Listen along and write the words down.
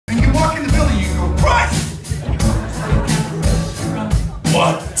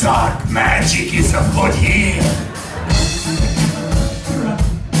Dark magic is afoot here.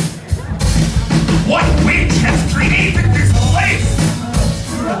 What witch has created this place?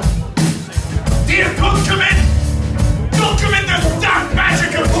 Dear countrymen, there's dark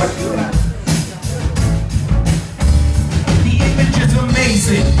magic afoot. The image is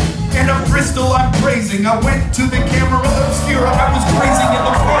amazing, and of Bristol I'm praising. I went to the camera Obscura, I was praising in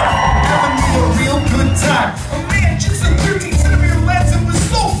the park, having me a real good time. Oh man, just a 13cm lens, it was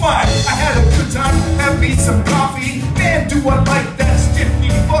so fine. I had a good time, had me some coffee. Man, do I like that stiffy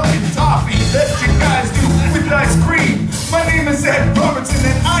fucking toffee that you guys do with ice cream. My name is Ed Robertson,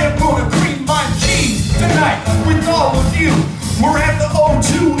 and I am gonna cream my cheese tonight with all of you. We're at the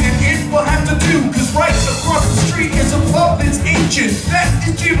O2, and it will have to do, cause right across the street is a pub that's ancient. That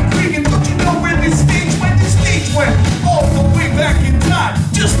is Jim Cream.